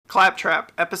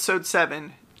Claptrap, Episode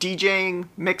 7, DJing,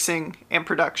 Mixing, and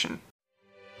Production.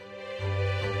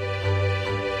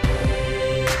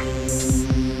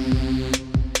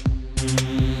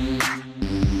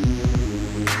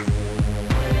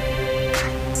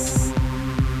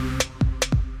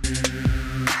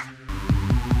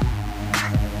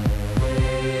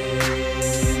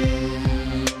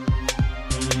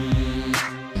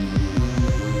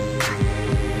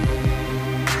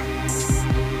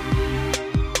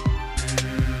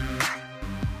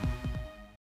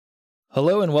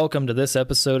 Hello and welcome to this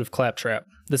episode of Claptrap.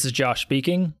 This is Josh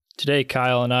speaking. Today,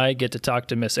 Kyle and I get to talk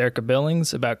to Miss Erica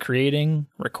Billings about creating,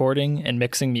 recording, and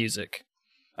mixing music.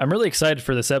 I'm really excited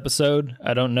for this episode.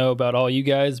 I don't know about all you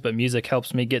guys, but music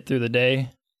helps me get through the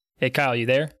day. Hey, Kyle, you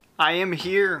there? I am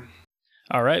here.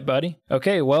 All right, buddy.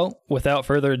 Okay, well, without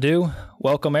further ado,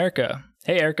 welcome Erica.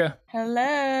 Hey, Erica.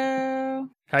 Hello.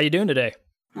 How you doing today?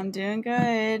 I'm doing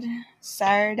good.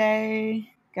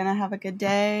 Saturday. Gonna have a good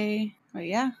day. But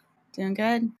yeah. Doing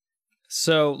good.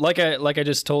 So, like I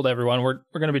just told everyone, we're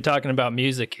going to be talking about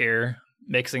music here,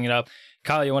 mixing it up.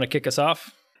 Kyle, you want to kick us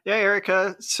off? Yeah,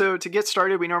 Erica. So to get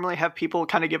started, we normally have people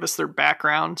kind of give us their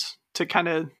background to kind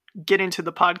of get into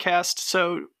the podcast.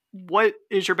 So what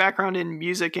is your background in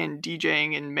music and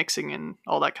DJing and mixing and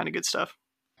all that kind of good stuff?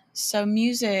 So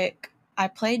music, I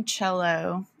played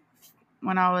cello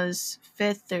when I was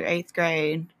 5th through 8th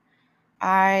grade.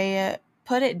 I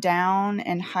put it down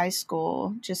in high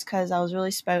school just because I was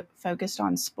really focused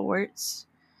on sports.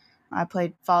 I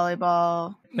played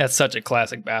volleyball. That's such a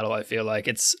classic battle, I feel like.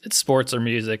 It's sports or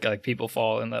music. Like, people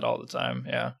fall in that all the time,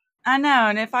 yeah. I know,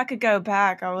 and if I could go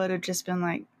back, I would have just been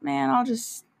like, man,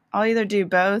 I'll either do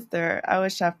both, or I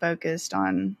wish I focused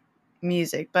on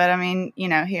music. But I mean,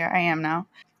 here I am now.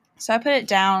 So I put it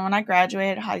down when I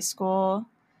graduated high school,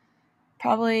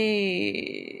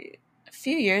 probably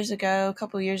a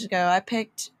couple years ago, I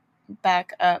picked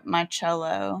back up my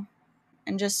cello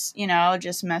and just, I would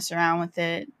just mess around with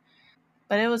it.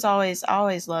 But I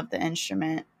always loved the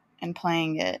instrument and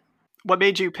playing it. What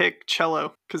made you pick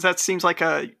cello? Because that seems like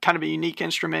a kind of a unique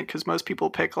instrument, because most people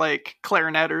pick like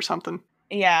clarinet or something.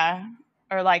 Yeah,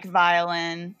 or like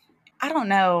violin. I don't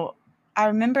know. I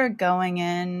remember going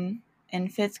in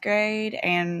 5th grade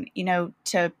and,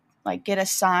 to like get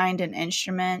assigned an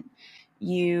instrument,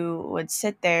 you would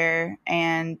sit there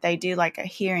and they do like a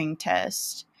hearing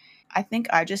test. I think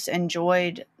I just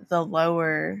enjoyed the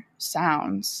lower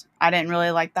sounds. I didn't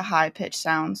really like the high pitched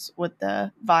sounds with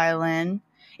the violin,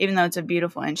 even though it's a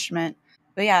beautiful instrument.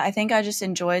 But yeah, I think I just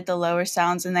enjoyed the lower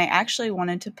sounds, and they actually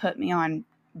wanted to put me on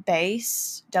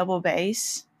bass, double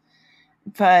bass.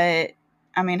 But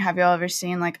I mean, have y'all ever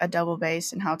seen like a double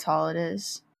bass and how tall it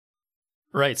is?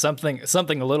 Right, something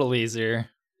a little easier.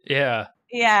 Yeah.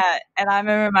 Yeah, and I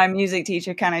remember my music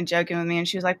teacher kind of joking with me, and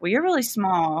she was like, well, you're really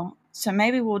small, so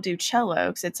maybe we'll do cello,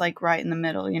 because it's like right in the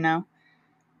middle,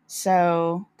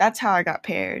 So that's how I got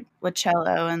paired with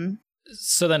cello. And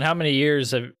so then how many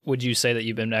years would you say that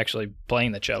you've been actually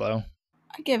playing the cello?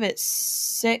 I give it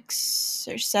 6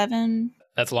 or 7.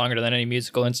 That's longer than any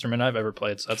musical instrument I've ever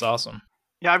played, so that's awesome.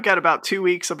 Yeah, I've got about 2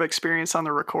 weeks of experience on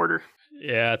the recorder.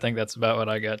 Yeah, I think that's about what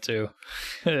I got too.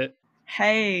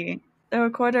 Hey, the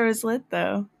recorder is lit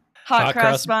though. Hot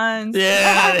cross buns.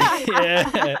 Yeah,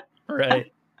 yeah,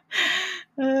 right.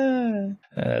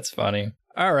 That's funny.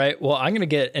 All right, well, I'm going to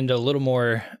get into a little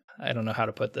more, I don't know how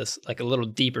to put this, like a little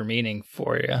deeper meaning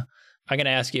for you. I'm going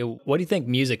to ask you, what do you think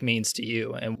music means to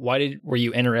you? And were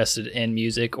you interested in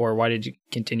music, or why did you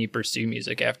continue to pursue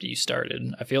music after you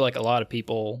started? I feel like a lot of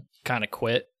people kind of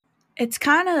quit. It's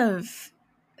kind of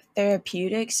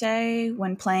therapeutic, say,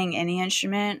 when playing any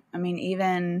instrument. I mean,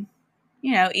 even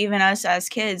us as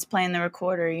kids playing the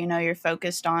recorder, you're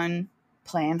focused on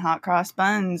playing hot cross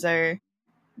buns.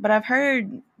 But I've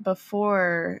heard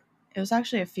before, it was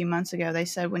actually a few months ago, they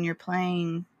said when you're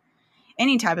playing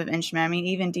any type of instrument, I mean,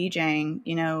 even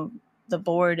DJing, the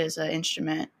board is an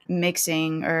instrument.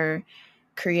 Mixing or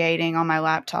creating on my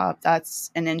laptop, that's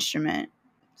an instrument.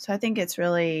 So I think it's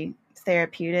really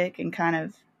therapeutic and kind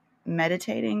of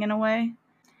meditating in a way.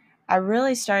 I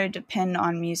really started to depend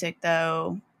on music,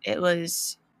 though. It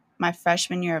was my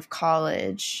freshman year of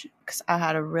college, because I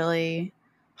had a really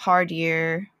hard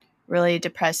year, really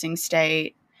depressing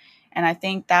state. And I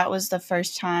think that was the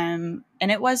first time,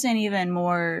 and it wasn't even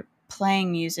more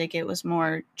playing music, it was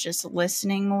more just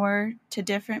listening more to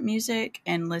different music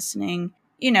and listening.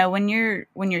 When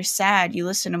you're sad, you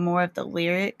listen to more of the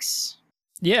lyrics.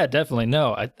 Yeah, definitely.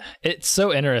 No, it's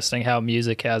so interesting how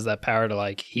music has that power to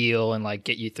like heal and like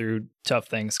get you through tough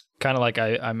things. Kind of like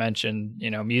I mentioned,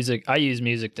 music. I use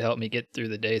music to help me get through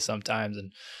the day sometimes,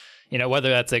 and you know, whether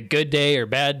that's a good day or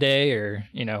bad day or,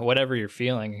 you know, whatever you're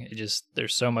feeling,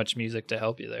 there's so much music to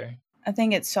help you there. I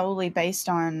think it's solely based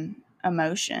on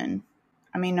emotion.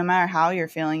 I mean, no matter how you're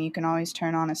feeling, you can always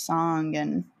turn on a song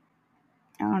and,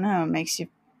 I don't know, it makes you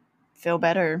feel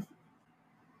better.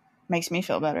 Makes me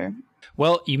feel better.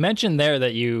 Well, you mentioned there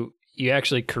that you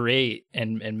actually create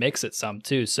and mix it some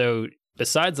too. So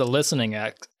besides the listening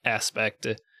aspect,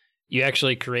 you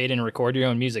actually create and record your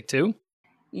own music too?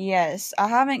 Yes, I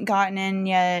haven't gotten in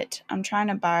yet. I'm trying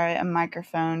to buy a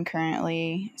microphone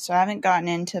currently, so I haven't gotten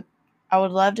into. I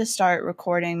would love to start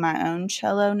recording my own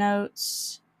cello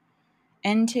notes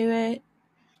into it.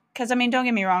 Because, I mean, don't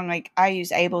get me wrong, like, I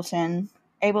use Ableton.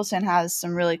 Ableton has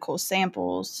some really cool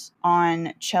samples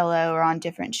on cello or on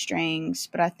different strings,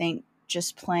 but I think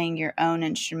just playing your own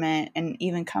instrument and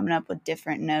even coming up with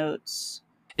different notes.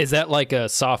 Is that like a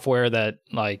software that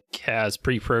like has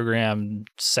pre-programmed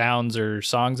sounds or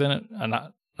songs in it? I'm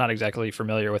not exactly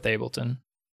familiar with Ableton.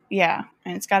 Yeah,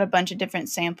 and it's got a bunch of different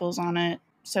samples on it.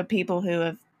 So people who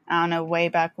have, I don't know, way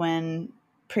back when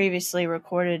previously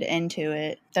recorded into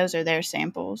it, those are their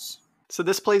samples. So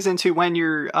this plays into when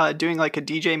you're doing like a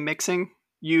DJ mixing.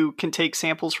 You can take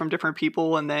samples from different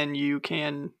people and then you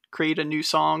can create a new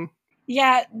song.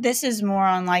 Yeah, this is more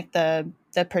on like the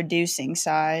producing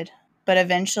side. But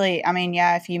eventually, I mean,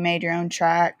 yeah, if you made your own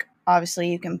track,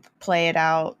 obviously you can play it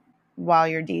out while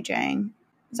you're DJing.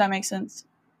 Does that make sense?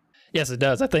 Yes, it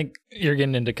does. I think you're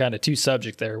getting into kind of two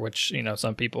subjects there, which, you know,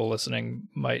 some people listening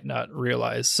might not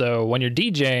realize. So when you're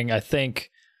DJing, I think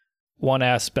one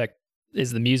aspect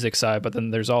is the music side, but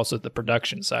then there's also the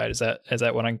production side. Is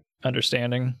that what I'm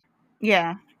understanding?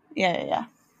 Yeah.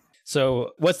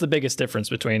 So what's the biggest difference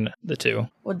between the two?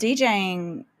 Well,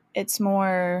 DJing, it's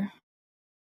more,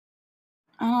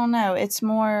 I don't know, it's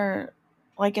more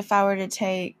like if I were to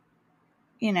take,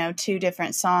 you know, two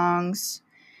different songs,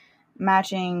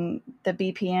 matching the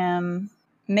BPM,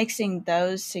 mixing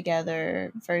those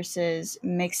together versus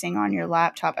mixing on your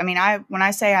laptop. I mean, when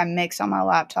I say I mix on my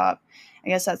laptop, I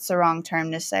guess that's the wrong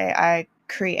term to say. I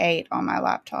create on my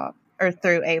laptop or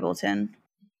through Ableton.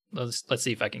 Let's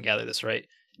see if I can gather this right.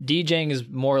 DJing is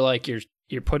more like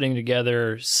you're putting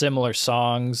together similar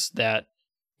songs that,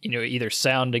 you know, either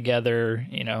sound together,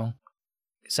 you know,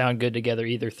 sound good together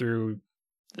either through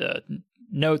the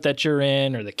note that you're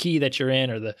in or the key that you're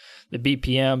in or the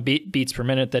BPM beats per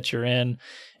minute that you're in.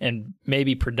 And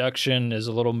maybe production is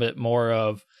a little bit more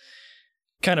of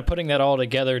kind of putting that all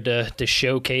together to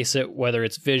showcase it, whether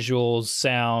it's visuals,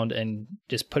 sound, and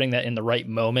just putting that in the right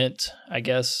moment, I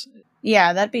guess.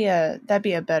 Yeah, that'd be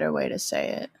a better way to say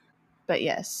it. But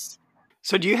yes.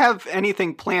 So do you have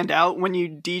anything planned out when you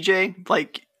DJ?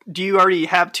 Like, do you already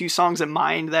have two songs in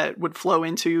mind that would flow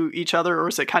into each other, or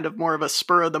is it kind of more of a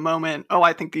spur of the moment? Oh,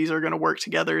 I think these are going to work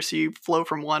together, so you flow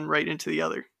from one right into the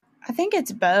other. I think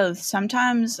it's both.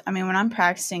 Sometimes, I mean, when I'm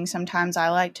practicing, sometimes I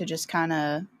like to just kind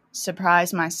of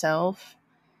surprise myself.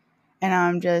 And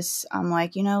I'm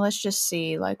like, you know, let's just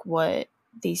see like what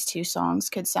these two songs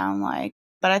could sound like.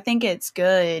 But I think it's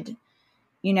good,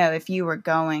 you know, if you were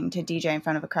going to DJ in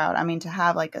front of a crowd, I mean, to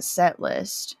have like a set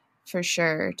list for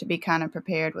sure, to be kind of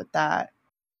prepared with that.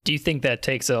 Do you think that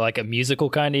takes a musical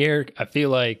kind of ear? I feel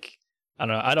like, I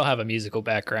don't know, I don't have a musical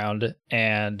background,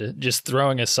 and just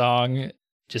throwing a song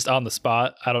just on the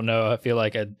spot, I don't know, I feel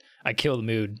like I kill the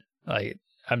mood. Like,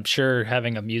 I'm sure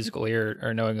having a musical ear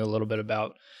or knowing a little bit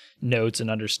about notes and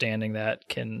understanding that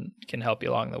can help you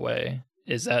along the way.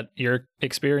 Is that your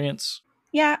experience?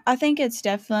 Yeah, I think it's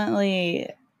definitely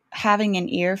having an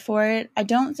ear for it. I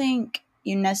don't think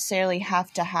you necessarily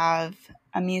have to have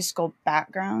a musical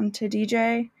background to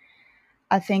DJ.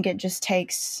 I think it just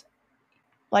takes,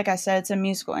 like I said, it's a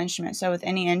musical instrument. So with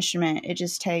any instrument, it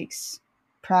just takes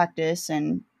practice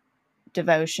and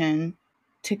devotion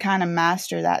to kind of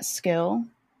master that skill.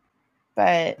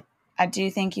 But I do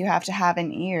think you have to have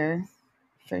an ear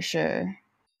for sure.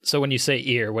 So when you say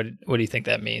ear, what do you think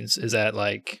that means? Is that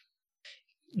like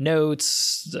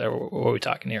notes, or what are we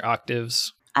talking here?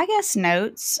 Octaves? I guess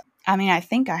notes. I mean, I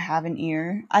think I have an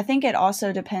ear. I think it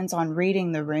also depends on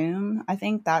reading the room. I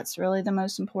think that's really the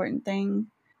most important thing.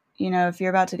 You know, if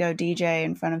you're about to go DJ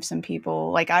in front of some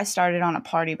people, like I started on a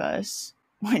party bus,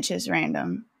 which is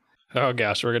random. Oh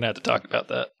gosh, we're going to have to talk about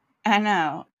that. I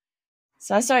know.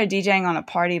 So I started DJing on a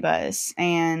party bus,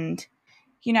 and,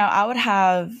 you know, I would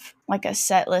have like a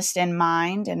set list in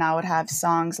mind and I would have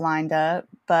songs lined up.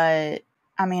 But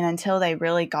I mean, until they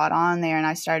really got on there and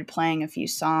I started playing a few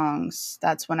songs,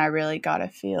 that's when I really got a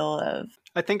feel of.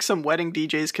 I think some wedding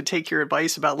DJs could take your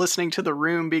advice about listening to the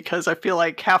room, because I feel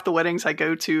like half the weddings I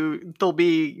go to, they'll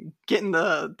be getting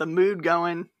the mood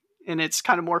going and it's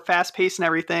kind of more fast paced and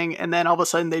everything. And then all of a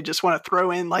sudden they just want to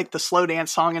throw in like the slow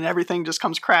dance song and everything just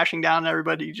comes crashing down and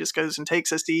everybody just goes and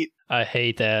takes a seat. I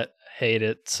hate that. Hate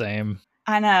it. Same.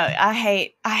 I know. I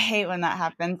hate when that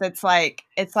happens. It's like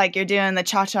you're doing the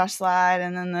cha-cha slide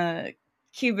and then the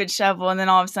Cupid shuffle, and then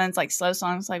all of a sudden it's like slow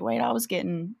songs. Like, wait, I was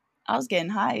getting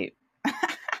hype.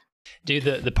 Dude,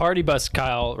 the party bus,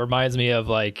 Kyle, reminds me of,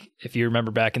 like, if you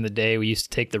remember back in the day, we used to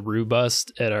take the Rue bus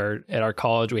at our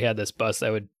college. We had this bus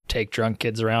that would take drunk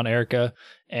kids around, Erica,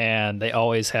 and they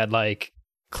always had like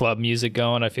club music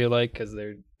going, I feel like, because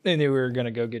they knew we were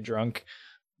gonna go get drunk.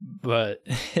 But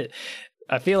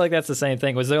I feel like that's the same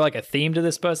thing. Was there like a theme to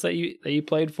this bus that you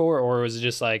played for, or was it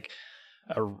just like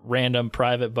a random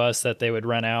private bus that they would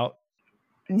rent out?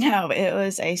 No, it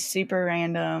was a super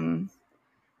random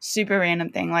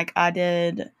thing. Like, I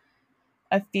did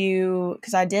a few,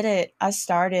 because I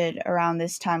started around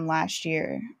this time last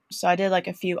year. So I did like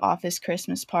a few office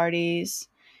Christmas parties.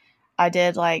 I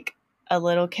did like a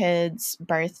little kid's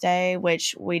birthday,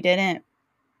 which we didn't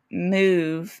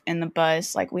move in the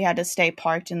bus. Like, we had to stay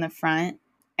parked in the front.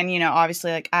 And, you know,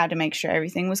 obviously, like, I had to make sure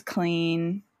everything was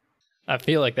clean. I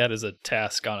feel like that is a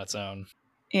task on its own.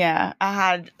 Yeah, I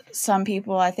had some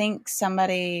people, I think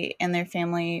somebody in their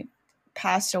family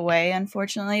passed away,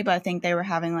 unfortunately, but I think they were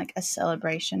having like a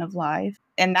celebration of life.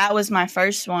 And that was my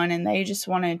first one, and they just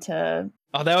wanted to...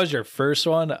 Oh, that was your first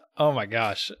one? Oh my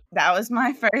gosh. That was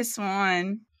my first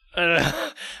one.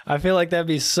 I feel like that'd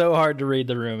be so hard to read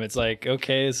the room. It's like,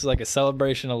 okay, this is like a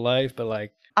celebration of life, but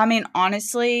like... I mean,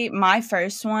 honestly, my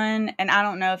first one, and I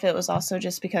don't know if it was also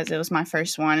just because it was my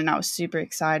first one and I was super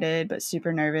excited but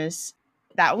super nervous,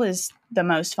 that was the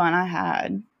most fun I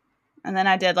had. And then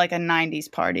I did like a 90s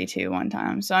party too one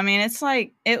time. So, I mean, it's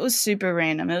like, it was super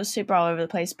random. It was super all over the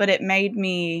place, but it made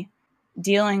me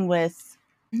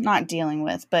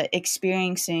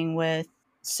experiencing with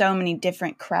so many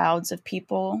different crowds of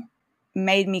people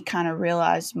made me kind of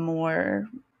realize more,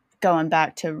 going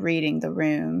back to reading the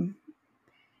room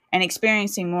and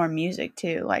experiencing more music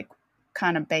too, like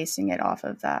kind of basing it off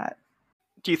of that.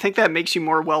 Do you think that makes you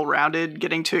more well-rounded,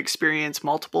 getting to experience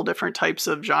multiple different types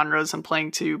of genres and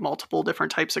playing to multiple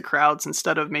different types of crowds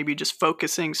instead of maybe just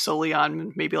focusing solely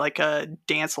on maybe like a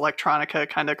dance electronica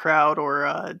kind of crowd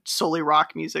or solely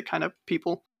rock music kind of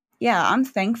people? Yeah, I'm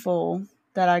thankful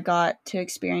that I got to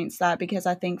experience that, because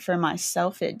I think for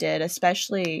myself it did,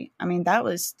 especially, I mean, that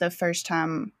was the first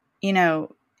time, you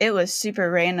know, it was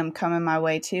super random coming my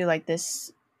way too. Like,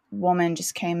 this woman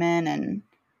just came in and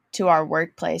to our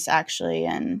workplace actually,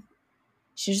 and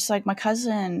she's just like, my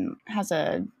cousin has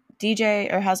a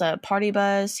DJ or has a party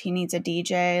bus, he needs a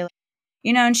DJ,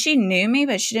 you know, and she knew me,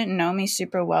 but she didn't know me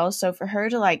super well. So for her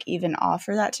to like even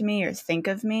offer that to me or think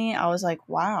of me, I was like,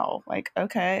 wow, like,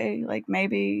 okay, like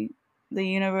maybe the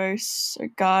universe or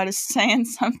God is saying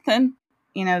something.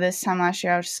 You know, this time last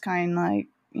year I was just kind of like,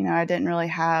 you know, I didn't really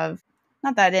have,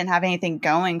 not that I didn't have anything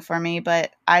going for me,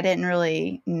 but I didn't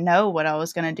really know what I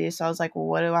was going to do. So I was like, well,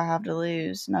 what do I have to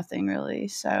lose? Nothing really.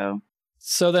 So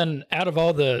then out of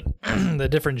all the the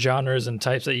different genres and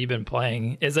types that you've been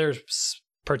playing, is there a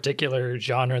particular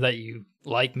genre that you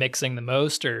like mixing the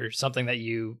most, or something that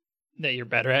you're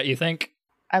better at, you think?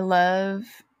 I love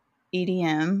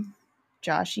EDM.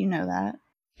 Josh, you know that.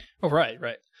 Oh, right.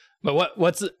 But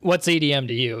what's EDM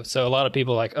to you? So a lot of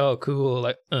people are like, oh, cool,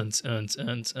 like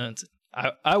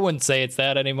I wouldn't say it's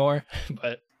that anymore,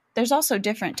 but there's also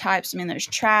different types. I mean, there's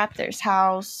trap, there's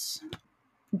house,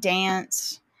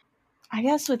 dance. I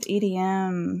guess with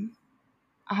EDM,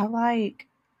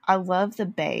 I love the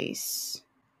bass.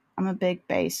 I'm a big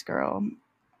bass girl.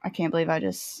 I can't believe I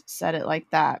just said it like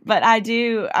that. But I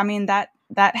do, I mean, that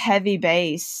heavy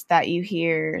bass that you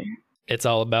hear. It's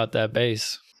all about that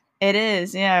bass. It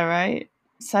is, yeah, right?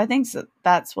 So I think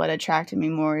that's what attracted me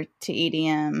more to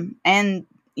EDM, and,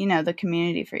 you know, the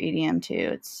community for EDM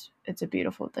too. It's a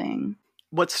beautiful thing.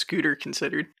 What's Scooter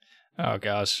considered? Oh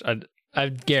gosh, I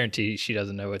guarantee she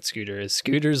doesn't know what Scooter is.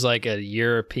 Scooter's like a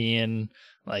European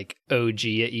like OG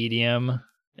at EDM.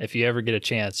 If you ever get a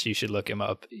chance, you should look him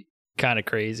up. Kind of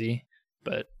crazy,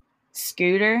 but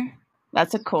Scooter,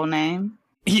 that's a cool name.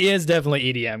 He is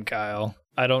definitely EDM, Kyle.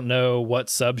 I don't know what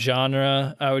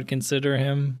subgenre I would consider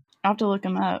him. I'll have to look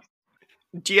him up.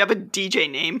 Do you have a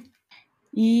DJ name?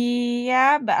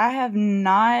 Yeah, but I have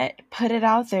not put it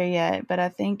out there yet. But I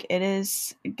think it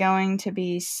is going to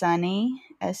be Sunnee,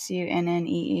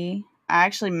 Sunnee. I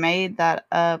actually made that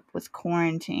up with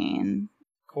quarantine.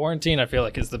 Quarantine, I feel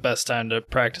like, is the best time to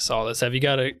practice all this. Have you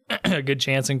got a good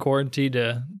chance in quarantine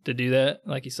to do that,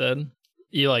 like you said?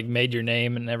 You like made your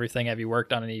name and everything. Have you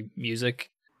worked on any music?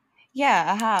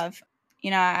 Yeah, I have.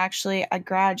 I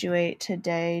graduate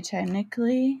today,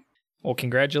 technically. Well,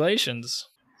 congratulations.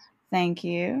 Thank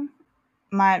you.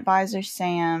 My advisor,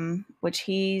 Sam, which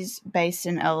he's based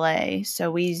in LA,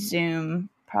 so we Zoom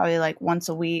probably like once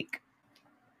a week.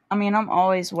 I mean, I'm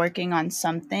always working on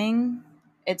something.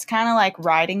 It's kind of like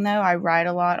writing, though. I write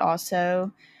a lot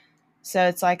also. So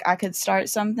it's like I could start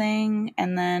something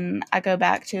and then I go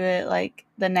back to it like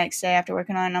the next day after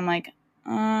working on it. And I'm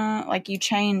like you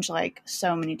change like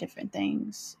so many different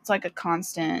things. It's like a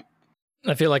constant.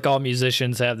 I feel like all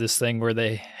musicians have this thing where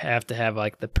they have to have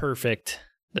like the perfect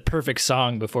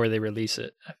song before they release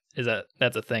it.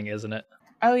 That's a thing, isn't it?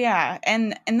 Oh yeah.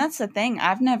 And that's the thing.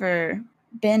 I've never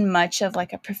been much of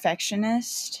like a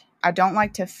perfectionist. I don't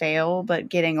like to fail, but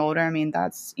getting older, I mean,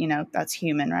 that's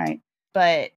human, right?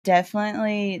 But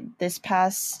definitely this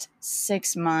past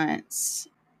 6 months,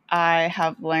 I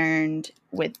have learned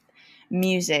with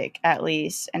music, at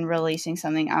least, and releasing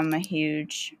something, I'm a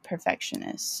huge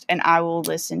perfectionist. And I will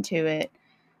listen to it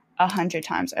 100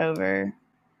 times over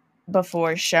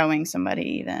before showing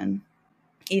somebody,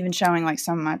 even showing like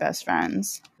some of my best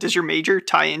friends. Does your major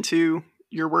tie into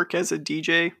your work as a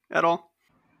DJ at all?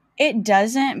 It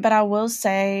doesn't, but I will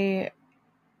say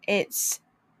it's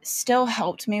still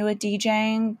helped me with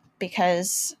DJing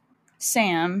because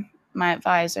Sam, my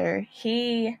advisor,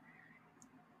 he,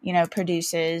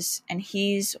 produces and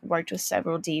he's worked with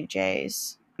several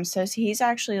DJs. So he's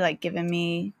actually like given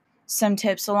me some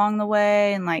tips along the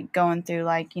way and like going through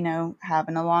like,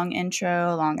 having a long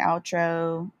intro, a long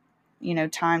outro,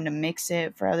 time to mix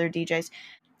it for other DJs.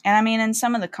 And I mean, in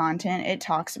some of the content, it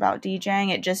talks about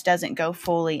DJing. It just doesn't go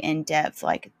fully in depth.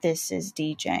 Like, this is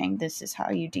DJing. This is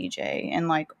how you DJ. And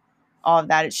like all of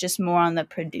that. It's just more on the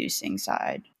producing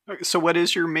side. So what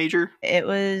is your major? It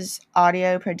was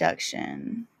audio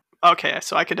production. Okay.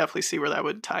 So I could definitely see where that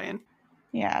would tie in.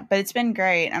 Yeah. But it's been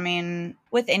great. I mean,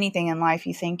 with anything in life,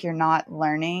 you think you're not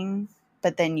learning,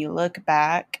 but then you look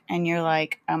back and you're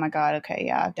like, oh my God, okay,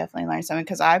 yeah, I've definitely learned something.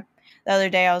 Because the other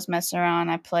day I was messing around.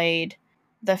 I played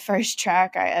the first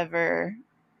track I ever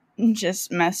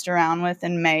just messed around with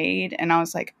and made. And I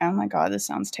was like, oh my God, this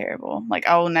sounds terrible. Like,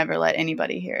 I will never let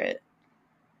anybody hear it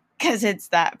because it's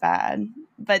that bad.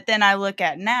 But then I look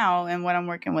at now and what I'm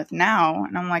working with now,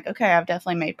 and I'm like, okay, I've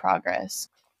definitely made progress.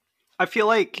 I feel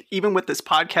like even with this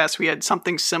podcast, we had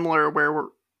something similar where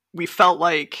we felt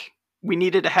like we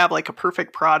needed to have like a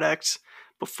perfect product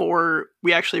before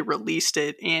we actually released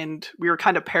it. And we were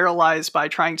kind of paralyzed by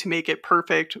trying to make it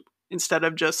perfect instead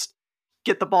of just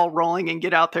get the ball rolling and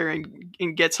get out there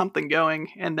and get something going.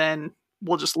 And then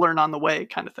we'll just learn on the way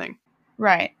kind of thing.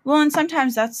 Right. Well, and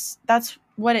sometimes that's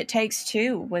what it takes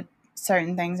too with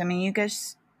certain things. I mean,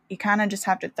 you kind of just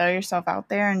have to throw yourself out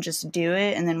there and just do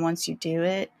it. And then once you do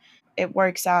it, it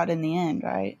works out in the end,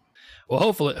 right? Well,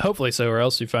 hopefully so, or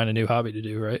else you find a new hobby to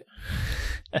do, right?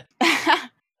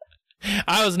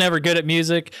 I was never good at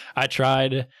music. I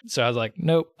tried, so I was like,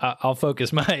 nope, I'll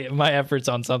focus my efforts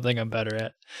on something I'm better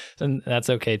at. And that's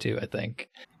okay too, I think.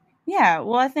 Yeah,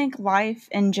 well, I think life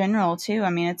in general too. I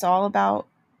mean, it's all about,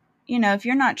 if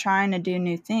you're not trying to do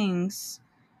new things,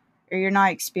 or you're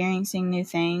not experiencing new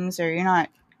things, or you're not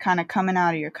kind of coming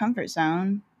out of your comfort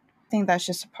zone, I think that's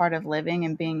just a part of living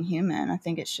and being human. I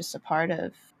think it's just a part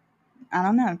of, I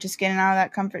don't know, just getting out of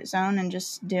that comfort zone and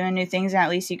just doing new things. And at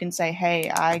least you can say, hey,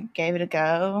 I gave it a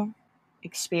go,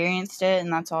 experienced it,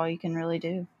 and that's all you can really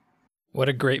do. What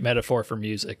a great metaphor for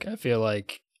music. I feel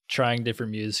like trying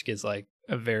different music is like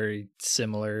a very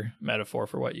similar metaphor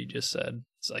for what you just said.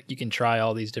 It's like you can try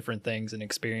all these different things and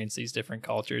experience these different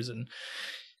cultures, and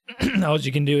all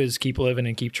you can do is keep living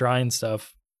and keep trying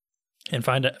stuff and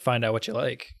find out what you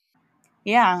like.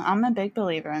 Yeah, I'm a big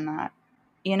believer in that.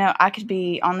 I could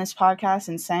be on this podcast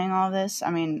and saying all this. I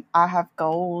mean, I have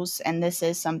goals, and this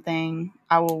is something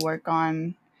I will work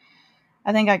on.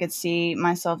 I think I could see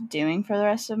myself doing for the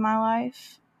rest of my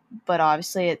life, but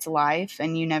obviously it's life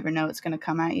and you never know what's going to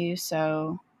come at you.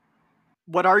 So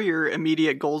what are your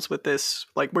immediate goals with this?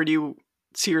 Like, where do you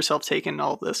see yourself taking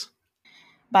all of this?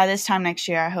 By this time next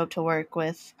year, I hope to work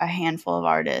with a handful of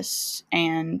artists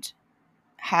and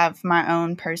have my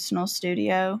own personal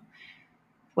studio,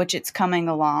 which it's coming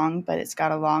along, but it's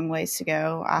got a long ways to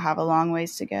go. I have a long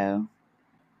ways to go.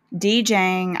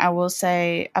 DJing, I will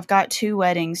say, I've got 2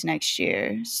 weddings next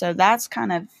year. So that's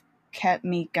kind of kept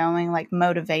me going, like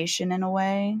motivation in a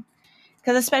way.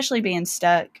 Because especially being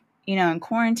stuck, in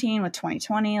quarantine with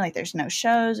 2020, like there's no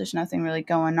shows, there's nothing really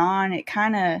going on. It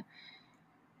kind of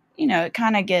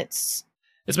gets...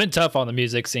 It's been tough on the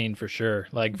music scene for sure.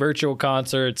 Like virtual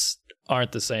concerts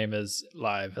aren't the same as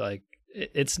live. Like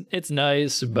it's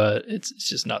nice, but it's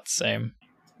just not the same.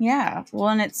 Yeah, well,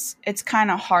 and it's kind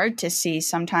of hard to see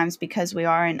sometimes because we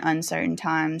are in uncertain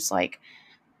times. Like,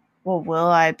 well, will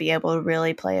I be able to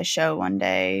really play a show one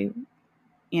day,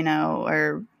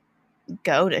 or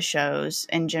go to shows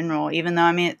in general? Even though,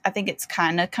 I mean, I think it's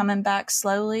kind of coming back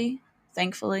slowly,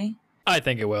 thankfully. I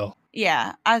think it will.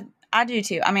 Yeah, I do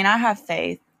too. I mean, I have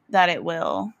faith that it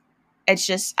will. It's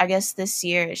just, I guess this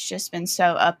year it's just been so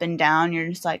up and down. You're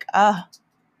just like,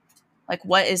 like,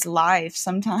 what is life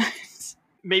sometimes?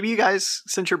 Maybe you guys,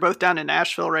 since you're both down in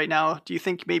Nashville right now, do you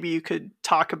think maybe you could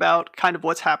talk about kind of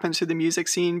what's happened to the music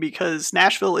scene? Because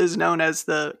Nashville is known as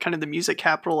the kind of the music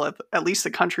capital of at least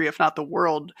the country, if not the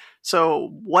world.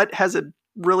 So what has it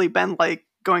really been like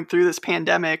going through this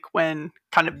pandemic when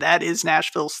kind of that is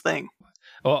Nashville's thing?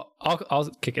 Well, I'll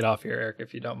kick it off here, Eric,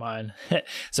 if you don't mind.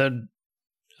 So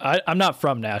I'm not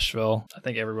from Nashville. I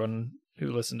think everyone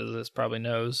who listened to this probably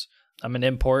knows. I'm an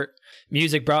import.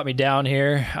 Music brought me down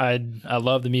here. I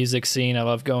love the music scene. I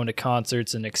love going to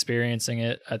concerts and experiencing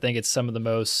it. I think it's some of the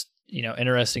most,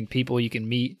 interesting people you can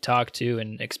meet, talk to,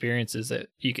 and experiences that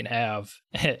you can have.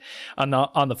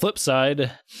 On the flip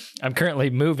side, I'm currently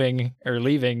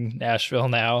leaving Nashville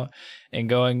now and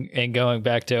going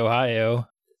back to Ohio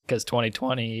because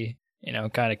 2020,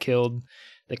 kind of killed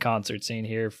the concert scene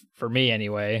here for me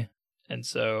anyway. And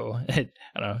so, I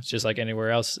don't know, it's just like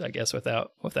anywhere else, I guess,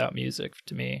 without music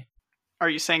to me. Are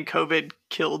you saying COVID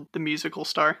killed the musical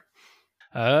star?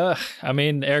 I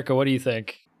mean, Erica, what do you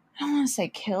think? I don't want to say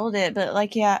killed it, but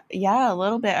like, yeah, a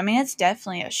little bit. I mean, it's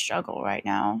definitely a struggle right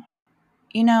now.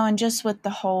 And just with the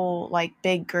whole, like,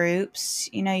 big groups,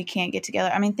 you can't get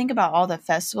together. I mean, think about all the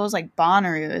festivals. Like,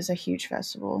 Bonnaroo is a huge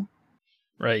festival.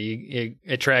 Right. You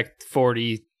attract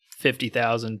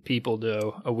 50,000 people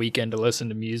to a weekend to listen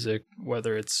to music,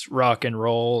 whether it's rock and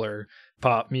roll or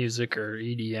pop music or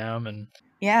EDM. And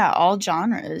yeah, all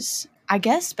genres, I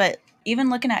guess. But even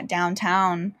looking at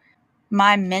downtown,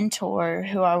 my mentor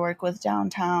who I work with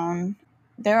downtown,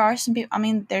 there are some people, I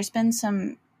mean, there's been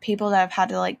some people that have had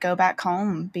to like go back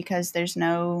home because there's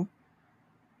no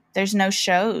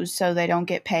shows, so they don't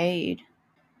get paid.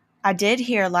 I did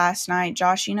hear last night,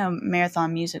 Josh,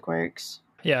 Marathon Music Works.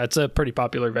 Yeah, it's a pretty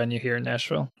popular venue here in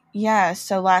Nashville. Yeah,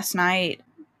 so last night,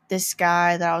 this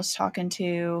guy that I was talking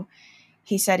to,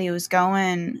 he said he was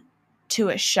going to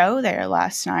a show there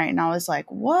last night, and I was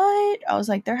like, what? I was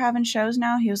like, they're having shows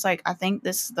now? He was like, I think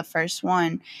this is the first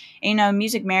one. And,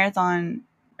 Music Marathon,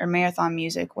 or Marathon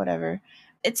Music, whatever,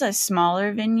 it's a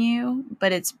smaller venue,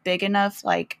 but it's big enough,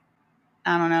 like,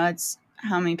 I don't know, it's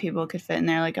how many people could fit in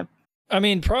there, like I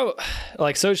mean, probably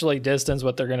like socially distance,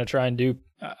 what they're going to try and do.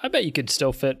 I bet you could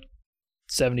still fit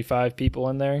 75 people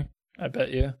in there. I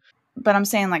bet you. But I'm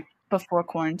saying like before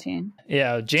quarantine.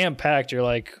 Yeah, jam packed. You're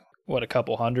like, what, a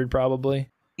couple hundred probably?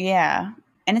 Yeah.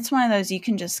 And it's one of those you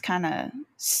can just kind of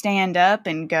stand up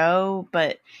and go.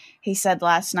 But he said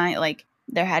last night, like,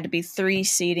 there had to be 3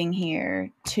 seating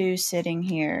here, 2 sitting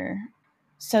here.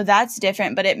 So that's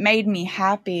different. But it made me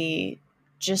happy,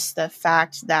 just the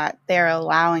fact that they're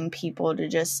allowing people to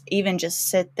just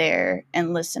sit there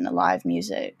and listen to live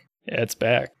music. Yeah, it's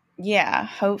back. Yeah,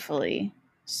 hopefully.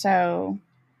 So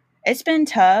it's been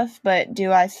tough, but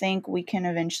do I think we can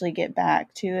eventually get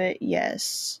back to it?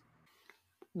 Yes.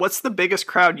 What's the biggest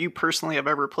crowd you personally have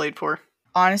ever played for?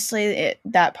 Honestly,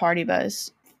 that Party Bus.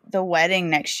 The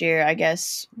wedding next year, I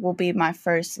guess, will be my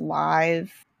first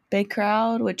live big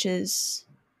crowd, which is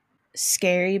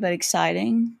scary but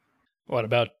exciting. What,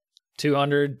 about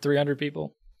 200, 300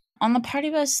 people? On the Party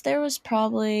Bus, there was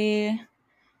probably, I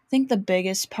think the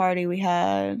biggest party we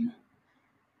had,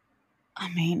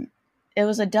 I mean, it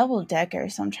was a double decker,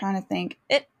 so I'm trying to think.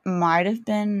 It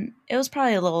was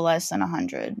probably a little less than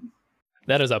 100.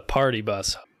 That is a party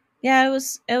bus. Yeah, it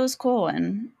was cool.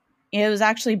 And it was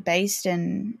actually based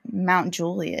in Mount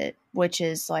Juliet, which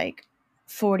is like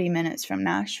 40 minutes from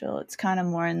Nashville. It's kind of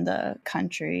more in the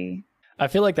country. I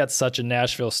feel like that's such a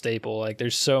Nashville staple. Like,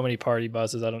 there's so many party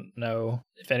buses. I don't know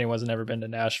if anyone's never been to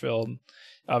Nashville.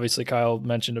 Obviously, Kyle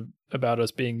mentioned about us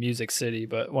being Music City,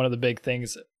 but one of the big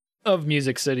things of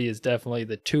Music City is definitely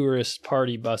the tourist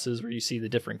party buses, where you see the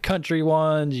different country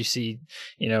ones. You see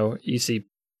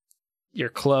your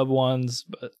club ones,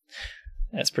 but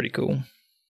that's pretty cool.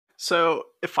 So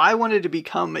if I wanted to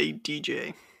become a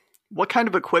DJ, what kind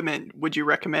of equipment would you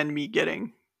recommend me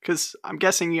getting? Because I'm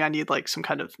guessing I need like some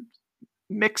kind of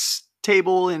mix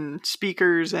table and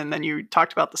speakers, and then you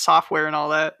talked about the software and all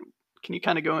that. Can you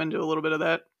kind of go into a little bit of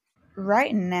that?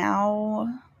 Right now,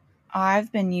 I've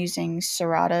been using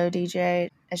Serato DJ.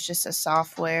 It's just a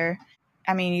software.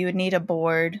 I mean, you would need a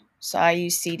board, so I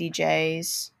use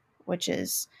CDJs, which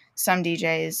is, some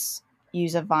DJs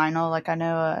use a vinyl. Like, I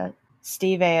know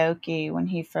Steve Aoki, when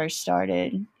he first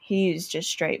started, he used just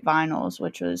straight vinyls,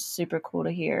 which was super cool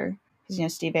to hear. Because, you know,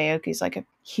 Steve Aoki's like a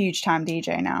huge time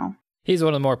DJ now. He's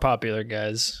one of the more popular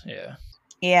guys. Yeah.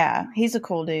 Yeah, he's a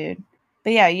cool dude.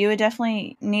 But yeah, you would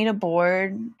definitely need a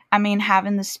board. I mean,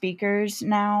 having the speakers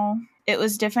now, it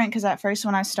was different because at first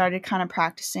when I started kind of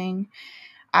practicing,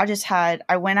 I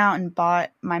went out and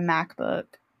bought my MacBook,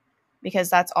 because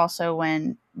that's also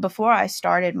when, before I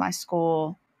started my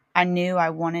school, I knew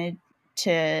I wanted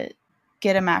to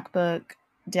get a MacBook,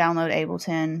 download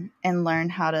Ableton, and learn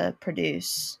how to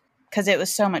produce. Because it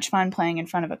was so much fun playing in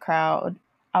front of a crowd.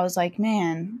 I was like,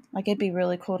 man, like it'd be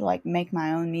really cool to like make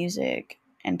my own music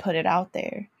and put it out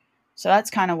there. So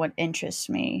that's kind of what interests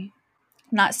me.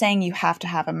 I'm not saying you have to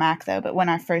have a Mac though, but when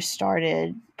I first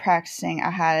started practicing,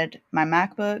 I had my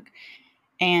MacBook,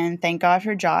 and thank God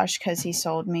for Josh because he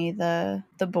sold me the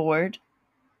board.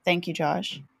 Thank you,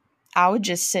 Josh. I would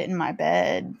just sit in my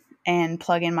bed and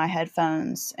plug in my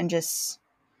headphones and just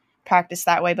practice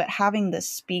that way. But having the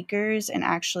speakers and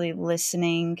actually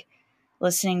listening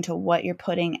to what you're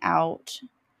putting out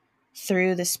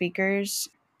through the speakers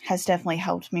has definitely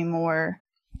helped me more.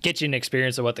 Get you an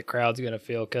experience of what the crowd's going to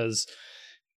feel, because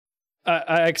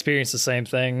I experienced the same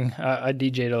thing. I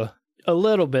DJ'd a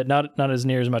little bit, not as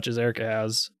near as much as Erica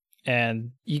has,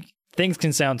 and things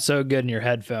can sound so good in your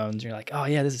headphones. You're like, oh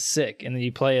yeah, this is sick, and then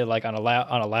you play it like on a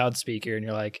loudspeaker, and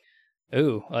you're like,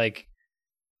 ooh, like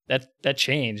that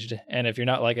changed. And if you're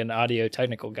not like an audio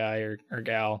technical guy or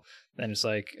gal, then it's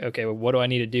like, okay, well, what do I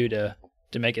need to do to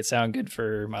make it sound good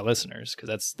for my listeners?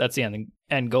 Because that's the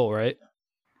end goal, right?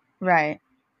 Right.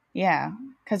 Yeah.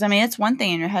 Because I mean, it's one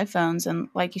thing in your headphones, and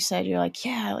like you said, you're like,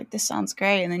 yeah, like this sounds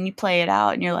great, and then you play it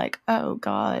out, and you're like, oh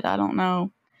God, I don't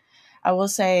know. I will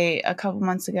say a couple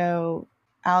months ago,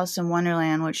 Alice in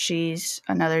Wonderland, which she's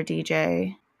another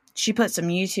DJ, she put some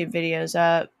YouTube videos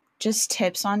up, just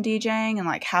tips on DJing and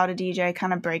like how to DJ,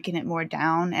 kind of breaking it more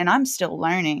down. And I'm still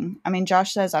learning. I mean,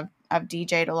 Josh says I've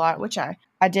DJ'd a lot, which I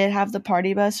did have the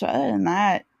party bus. But other than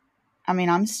that, I mean,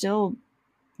 I'm still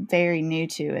very new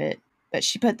to it. But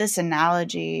she put this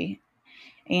analogy,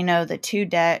 you know, the two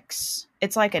decks.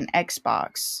 It's like an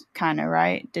Xbox kind of,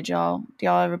 right? Do y'all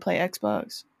ever play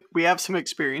Xbox? We have some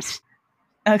experience.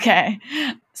 Okay.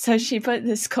 So she put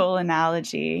this cool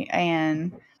analogy,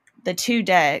 and the two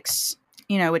decks,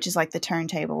 you know, which is like the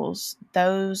turntables,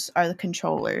 those are the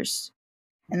controllers.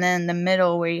 And then the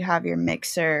middle where you have your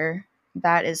mixer,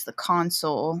 that is the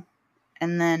console.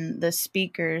 And then the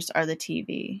speakers are the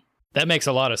TV. That makes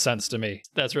a lot of sense to me.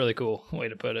 That's really cool way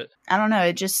to put it. I don't know.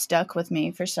 It just stuck with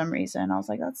me for some reason. I was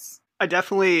like, I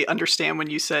definitely understand when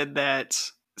you said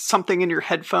that something in your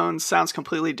headphones sounds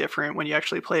completely different when you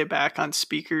actually play it back on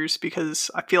speakers, because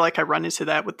I feel like I run into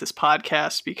that with this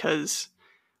podcast, because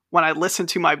when I listen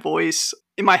to my voice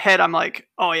in my head, I'm like,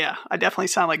 oh yeah, I definitely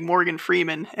sound like Morgan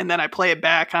Freeman. And then I play it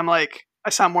back, I'm like, I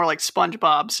sound more like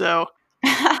SpongeBob. So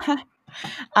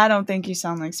I don't think you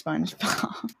sound like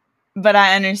SpongeBob. But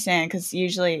I understand, because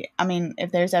usually, I mean,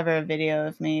 if there's ever a video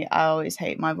of me, I always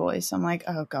hate my voice. I'm like,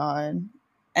 oh God.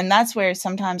 And that's where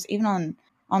sometimes, even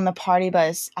on the party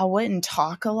bus, I wouldn't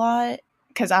talk a lot,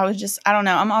 because I was just, I don't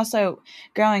know. I'm also,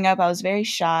 growing up, I was very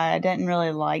shy. I didn't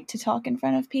really like to talk in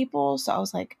front of people. So I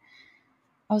was like,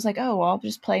 oh, well, I'll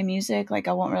just play music. Like,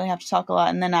 I won't really have to talk a lot.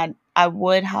 And then I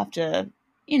would have to,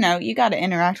 you know, you got to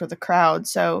interact with the crowd.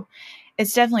 So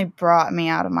it's definitely brought me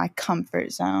out of my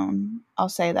comfort zone. I'll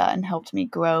say that, and helped me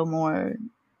grow more,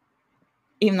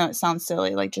 even though it sounds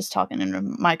silly, like just talking in a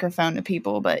microphone to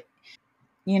people. But,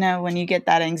 you know, when you get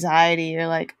that anxiety, you're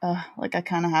like, oh, like I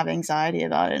kind of have anxiety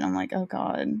about it. And I'm like, oh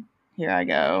God, here I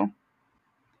go.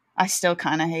 I still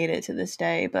kind of hate it to this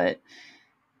day, but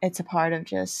it's a part of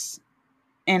just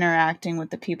interacting with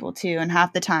the people too. And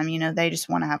half the time, you know, they just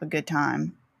want to have a good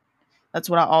time. That's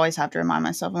what I always have to remind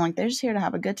myself. I'm like, they're just here to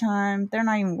have a good time. They're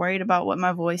not even worried about what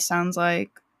my voice sounds like.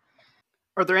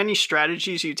 Are there any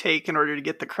strategies you take in order to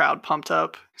get the crowd pumped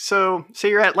up? So say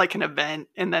you're at like an event,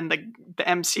 and then the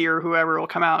MC or whoever will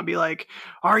come out and be like,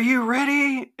 are you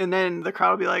ready? And then the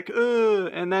crowd will be like, ugh.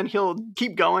 And then he'll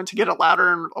keep going to get a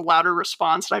louder and a louder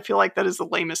response. And I feel like that is the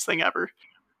lamest thing ever.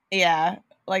 Yeah.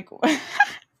 Like,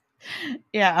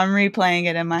 yeah, I'm replaying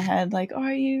it in my head. Like,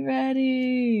 are you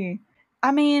ready?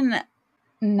 I mean,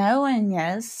 no and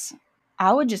yes.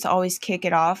 I would just always kick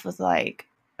it off with like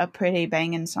a pretty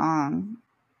banging song.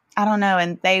 I don't know.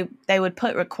 And they would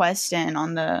put requests in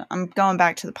on I'm going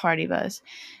back to the party bus.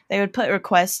 They would put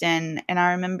requests in, and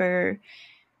I remember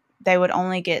they would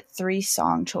only get 3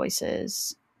 song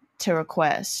choices to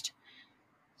request.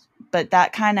 But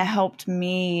that kind of helped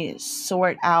me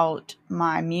sort out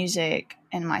my music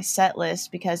in my set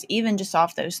list, because even just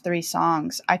off those 3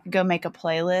 songs, I could go make a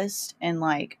playlist in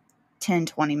like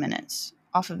 10-20 minutes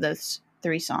off of those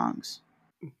 3 songs.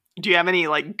 Do you have any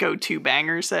like go-to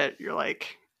bangers that you're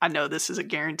like, I know this is a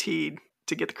guaranteed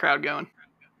to get the crowd going?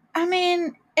 I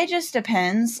mean, it just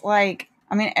depends. Like,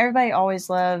 I mean, everybody always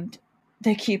loved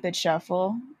the Cupid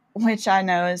Shuffle, which I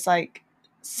know is like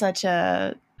such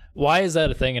a... Why is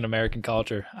that a thing in American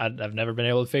culture? I've never been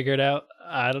able to figure it out.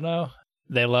 I don't know.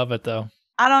 They love it though.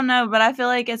 I don't know, but I feel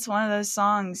like it's one of those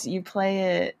songs you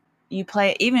play it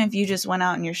even if you just went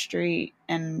out in your street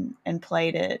and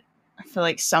played it. I feel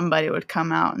like somebody would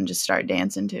come out and just start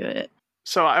dancing to it.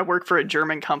 So I work for a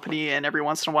German company, and every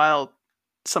once in a while,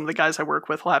 some of the guys I work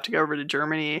with will have to go over to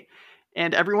Germany.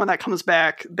 And everyone that comes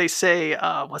back, they say,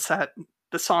 what's that?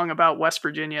 The song about West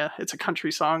Virginia. It's a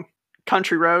country song,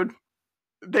 Country Road.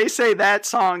 They say that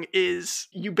song is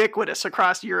ubiquitous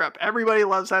across Europe. Everybody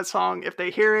loves that song. If they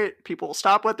hear it, people will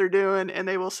stop what they're doing and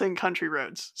they will sing Country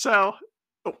Roads. So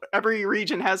every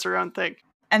region has their own thing.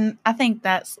 And I think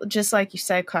that's just like you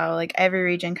said, Kyle, like every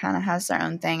region kind of has their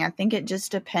own thing. I think it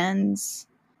just depends.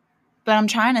 But I'm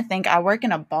trying to think. I work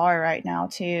in a bar right now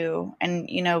too. And,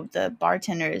 you know, the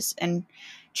bartender is in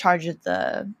charge of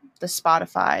the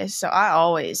Spotify. So I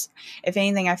always, if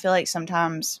anything, I feel like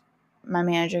sometimes my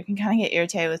manager can kind of get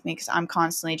irritated with me because I'm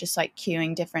constantly just like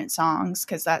queuing different songs,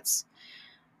 because that's,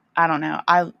 I don't know.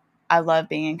 I love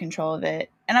being in control of it.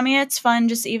 And I mean, it's fun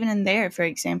just even in there, for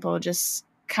example, just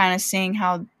kind of seeing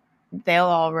how they'll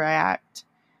all react,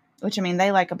 which I mean,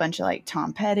 they like a bunch of like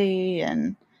Tom Petty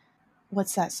and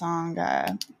what's that song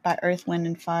by Earth, Wind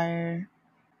and Fire,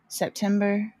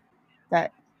 September,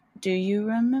 that Do You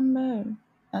Remember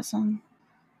that song?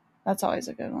 That's always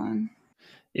a good one.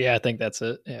 Yeah, I think that's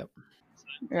it. Yeah.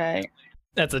 Right.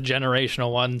 That's a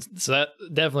generational one. So that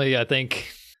definitely, I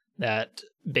think that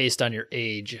based on your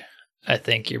age, I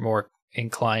think you're more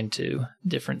inclined to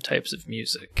different types of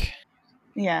music.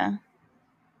 Yeah.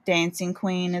 Dancing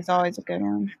Queen is always a good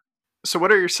one. So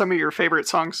what are some of your favorite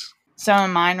songs? Some of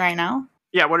mine right now?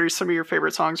 Yeah, what are some of your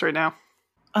favorite songs right now?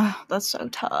 Oh, that's so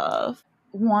tough.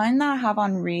 One that I have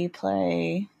on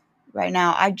replay right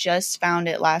now, I just found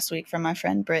it last week from my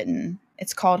friend Britton.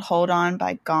 It's called Hold On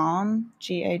by GAWM,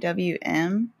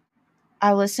 G-A-W-M.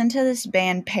 I listen to this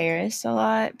band Paris a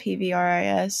lot,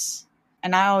 P-V-R-I-S,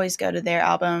 and I always go to their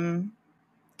album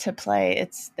to play.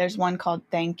 There's one called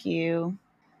Thank You.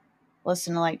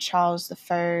 Listen to like Charles the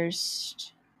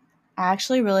First. I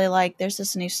actually really like, there's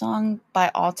this new song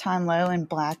by All Time Low and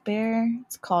Black Bear.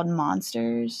 It's called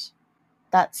Monsters.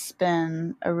 That's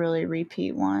been a really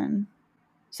repeat one.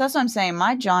 So that's what I'm saying.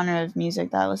 My genre of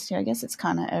music that I listen to, I guess it's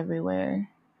kind of everywhere.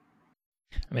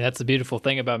 I mean, that's the beautiful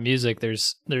thing about music.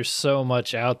 There's so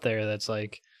much out there that's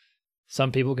like,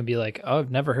 some people can be like, oh,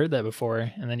 I've never heard that before.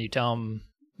 And then you tell them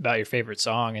about your favorite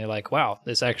song and you're like, wow,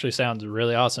 this actually sounds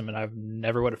really awesome. And I've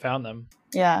never would have found them.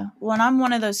 Yeah. Well, and I'm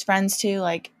one of those friends too.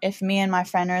 Like if me and my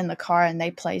friend are in the car and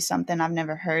they play something, I've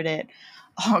never heard it,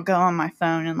 I'll go on my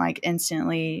phone and like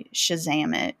instantly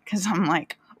Shazam it. 'Cause I'm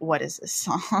like, what is this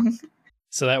song?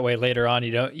 So that way later on,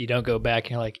 you don't go back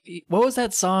and you're like, what was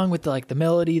that song with the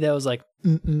melody that was like,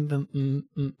 and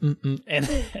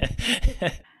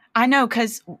I know,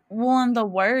 because one, the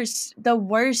worst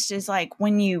is like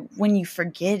when you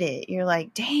forget it, you're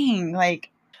like, dang,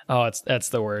 like, oh, that's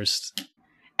the worst.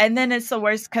 And then it's the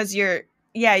worst because you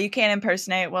can't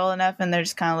impersonate it well enough, and they're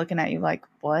just kind of looking at you like,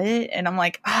 what? And I'm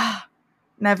like,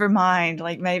 never mind.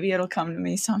 Like maybe it'll come to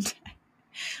me someday.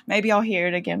 Maybe I'll hear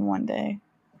it again one day.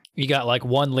 You got like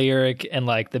one lyric and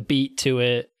like the beat to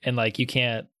it, and like you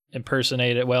can't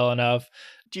impersonate it well enough.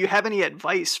 Do you have any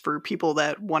advice for people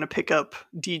that want to pick up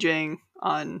DJing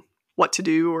on what to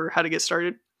do or how to get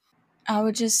started? I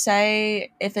would just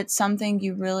say if it's something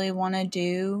you really want to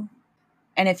do,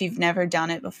 and if you've never done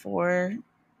it before,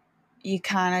 you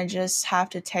kind of just have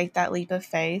to take that leap of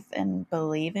faith and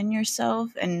believe in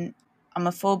yourself. And I'm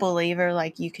a full believer,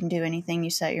 like you can do anything you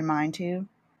set your mind to.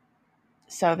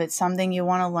 So if it's something you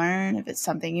want to learn, if it's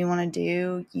something you want to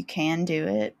do, you can do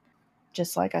it.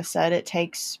 Just like I said, it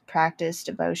takes practice,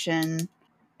 devotion,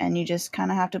 and you just kind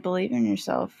of have to believe in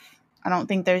yourself. I don't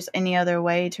think there's any other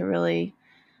way to really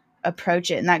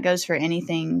approach it. And that goes for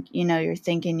anything, you're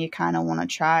thinking you kind of want to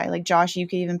try. Like Josh, you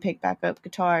could even pick back up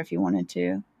guitar if you wanted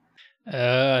to.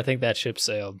 I think that ship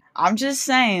sailed. I'm just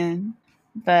saying.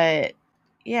 But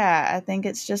yeah, I think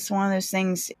it's just one of those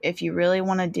things. If you really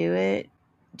want to do it,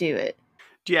 do it.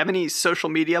 Do you have any social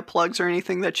media plugs or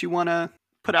anything that you want to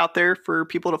put out there for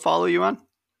people to follow you on?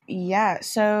 Yeah,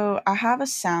 so I have a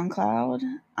SoundCloud.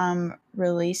 I'm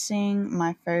releasing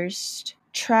my first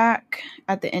track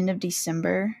at the end of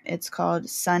December. It's called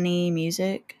Sunny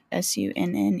Music,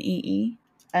 SUNNEE.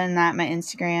 And that my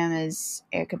Instagram is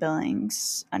Erica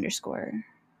Billings _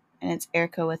 and it's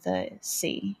Erica with a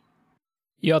C.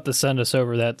 You have to send us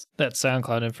over that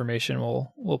SoundCloud information.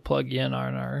 We'll plug you in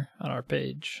on our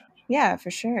page. Yeah,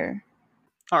 for sure.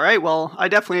 All right. Well, I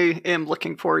definitely am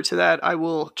looking forward to that. I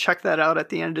will check that out at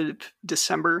the end of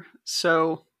December.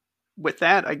 So with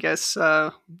that, I guess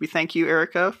we thank you,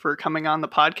 Erica, for coming on the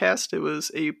podcast. It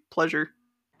was a pleasure.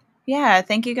 Yeah,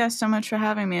 thank you guys so much for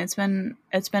having me. It's been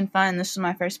fun. This was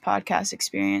my first podcast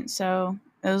experience, so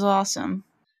it was awesome.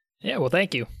 Yeah, well,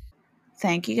 thank you.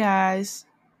 Thank you guys.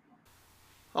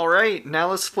 All right, now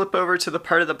let's flip over to the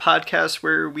part of the podcast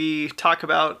where we talk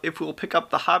about if we'll pick up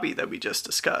the hobby that we just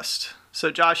discussed.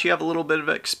 So Josh, you have a little bit of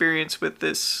experience with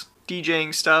this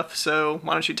DJing stuff, so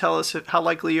why don't you tell us how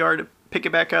likely you are to pick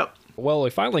it back up? Well, we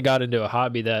finally got into a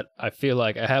hobby that I feel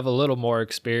like I have a little more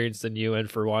experience than you in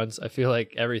for once. I feel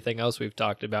like everything else we've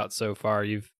talked about so far,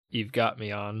 you've got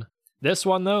me on. This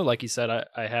one, though, like you said,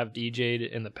 I have DJ'd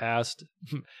in the past.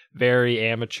 Very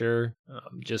amateur,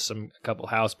 just a couple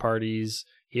house parties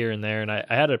here and there. And I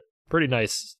had a pretty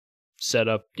nice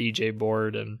setup DJ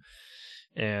board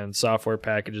and software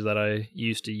packages that I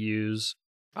used to use.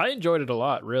 I enjoyed it a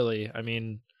lot, really. I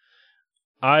mean,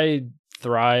 I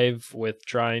thrive with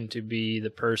trying to be the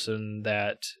person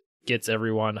that gets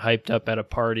everyone hyped up at a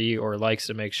party or likes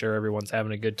to make sure everyone's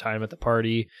having a good time at the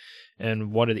party.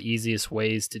 And one of the easiest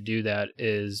ways to do that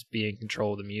is be in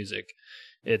control of the music.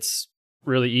 It's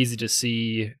really easy to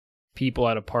see people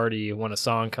at a party when a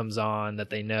song comes on that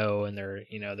they know and their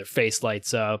face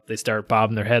lights up, they start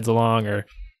bobbing their heads along, or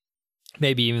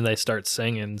maybe even they start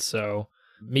singing. So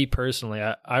me personally,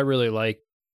 I really like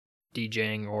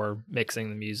DJing or mixing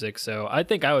the music. So I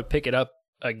think I would pick it up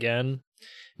again.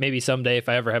 Maybe someday if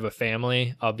I ever have a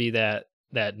family, I'll be that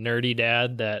nerdy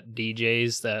dad that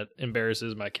DJs that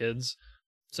embarrasses my kids.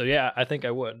 So yeah, I think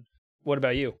I would. What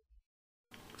about you?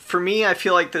 For me, I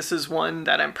feel like this is one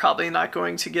that I'm probably not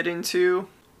going to get into.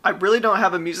 I really don't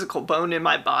have a musical bone in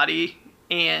my body,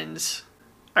 and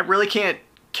I really can't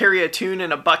carry a tune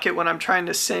in a bucket when I'm trying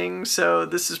to sing, so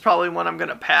this is probably one I'm going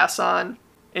to pass on.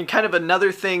 And kind of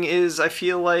another thing is I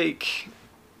feel like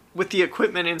with the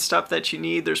equipment and stuff that you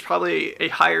need, there's probably a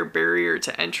higher barrier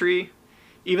to entry,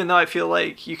 even though I feel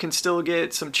like you can still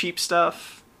get some cheap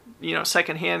stuff,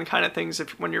 secondhand kind of things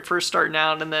when you're first starting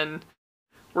out, and then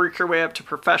work your way up to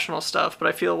professional stuff. But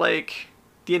I feel like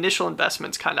the initial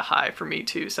investment's kind of high for me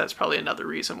too, so that's probably another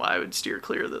reason why I would steer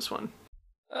clear of this one.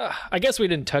 I guess we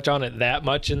didn't touch on it that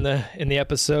much in the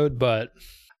episode, but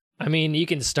I mean, you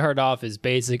can start off as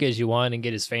basic as you want and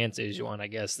get as fancy as you want. I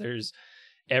guess there's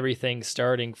everything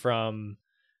starting from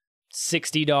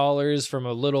 $60 from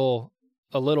a little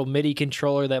MIDI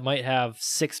controller that might have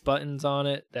 6 buttons on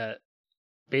it that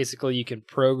basically you can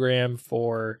program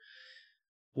for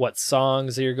what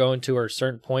songs that you're going to or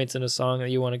certain points in a song that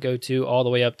you want to go to, all the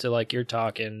way up to like you're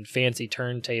talking fancy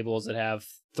turntables that have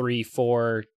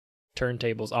 3-4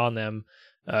 turntables on them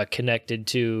connected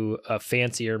to a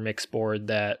fancier mix board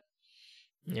that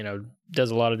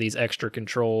does a lot of these extra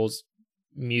controls,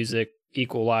 music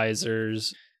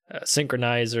equalizers,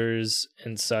 synchronizers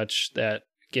and such that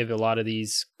give a lot of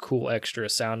these cool extra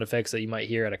sound effects that you might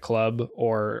hear at a club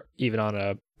or even on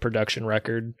a production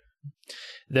record.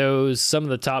 Some of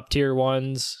the top tier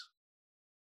ones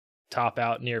top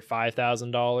out near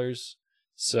 $5,000.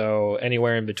 So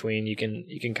anywhere in between, you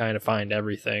can kind of find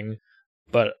everything.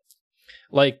 But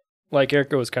like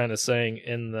Erica was kind of saying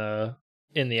in the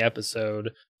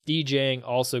episode, DJing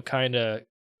also kind of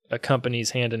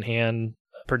accompanies hand in hand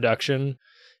production,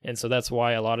 and so that's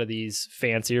why a lot of these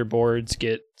fancier boards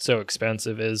get so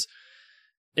expensive. Is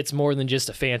it's more than just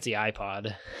a fancy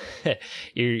iPod.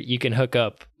 You can hook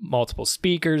up multiple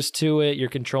speakers to it. You're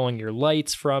controlling your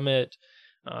lights from it.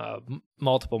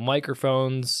 Multiple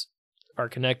microphones are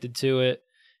connected to it.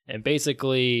 And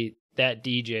basically, that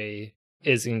DJ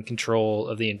is in control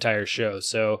of the entire show.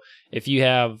 So if you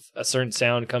have a certain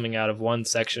sound coming out of one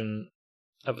section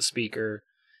of a speaker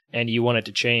and you want it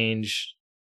to change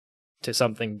to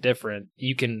something different,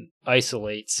 you can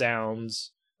isolate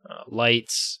sounds,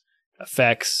 lights,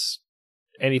 effects,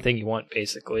 anything you want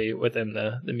basically within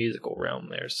the musical realm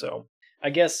there. So I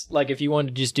guess like if you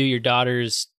wanted to just do your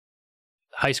daughter's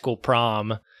high school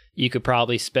prom, you could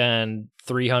probably spend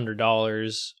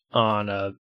 $300 on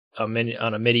a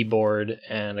MIDI board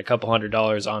and a couple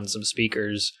 $100 on some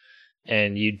speakers,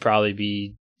 and you'd probably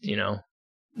be,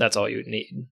 that's all you would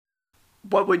need.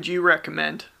 What would you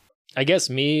recommend? I guess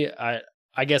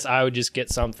I guess I would just get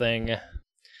something, a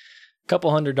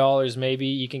couple $100 maybe.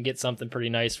 You can get something pretty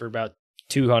nice for about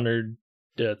 $200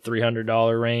 to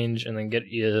 $300 range, and then get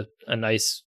you a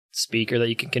nice speaker that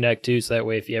you can connect to. So that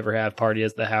way, if you ever have party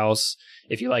at the house,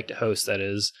 if you like to host, that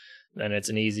is, then it's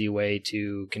an easy way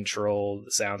to control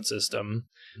the sound system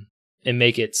and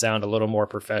make it sound a little more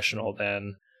professional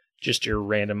than just your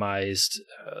randomized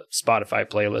Spotify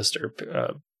playlist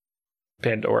or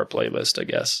Pandora playlist, I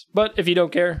guess. But if you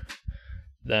don't care,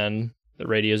 then the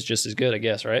radio is just as good, I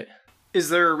guess, right? Is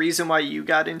there a reason why you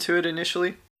got into it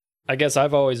initially? I guess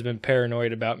I've always been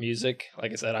paranoid about music.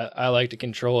 Like I said, I like to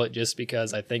control it just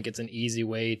because I think it's an easy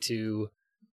way to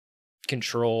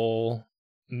control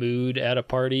mood at a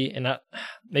party. And not,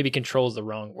 maybe control is the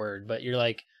wrong word, but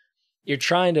you're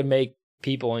trying to make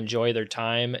people enjoy their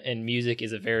time, and music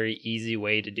is a very easy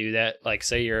way to do that. Like,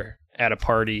 say you're at a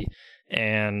party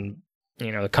and,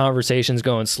 you know, the conversation's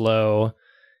going slow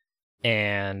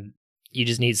and you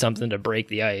just need something to break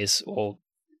the ice. Well,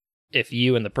 if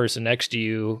you and the person next to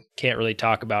you can't really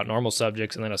talk about normal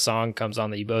subjects, and then a song comes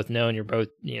on that you both know and you're both,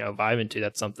 you know, vibing to,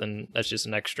 that's just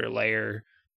an extra layer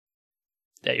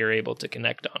that you're able to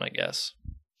connect on, I guess.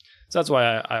 So that's why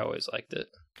I always liked it.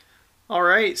 All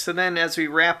right. So then as we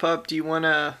wrap up, do you want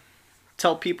to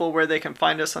tell people where they can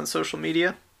find us on social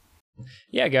media?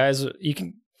 Yeah, guys, you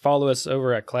can follow us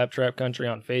over at Claptrap Country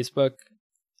on Facebook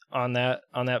on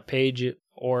that page,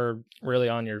 or really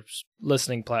on your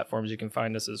listening platforms. You can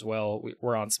find us as well.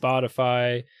 We're on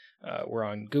Spotify. We're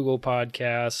on Google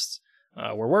Podcasts.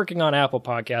 We're working on Apple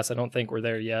Podcasts. I don't think we're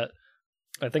there yet.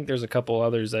 I think there's a couple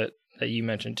others that you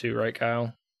mentioned too, right,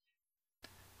 Kyle?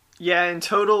 Yeah, in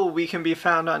total, we can be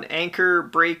found on Anchor,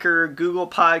 Breaker, Google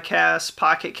Podcasts,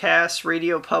 Pocket Casts,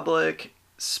 Radio Public,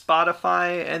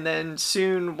 Spotify, and then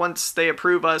soon, once they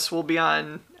approve us, we'll be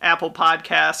on Apple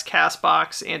Podcasts,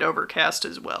 CastBox, and Overcast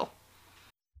as well.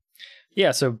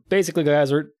 Yeah, so basically,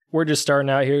 guys, we're just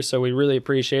starting out here, so we really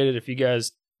appreciate it if you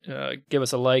guys give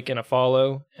us a like and a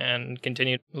follow and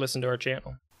continue to listen to our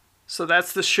channel. So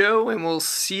that's the show, and we'll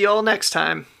see y'all next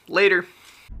time. Later.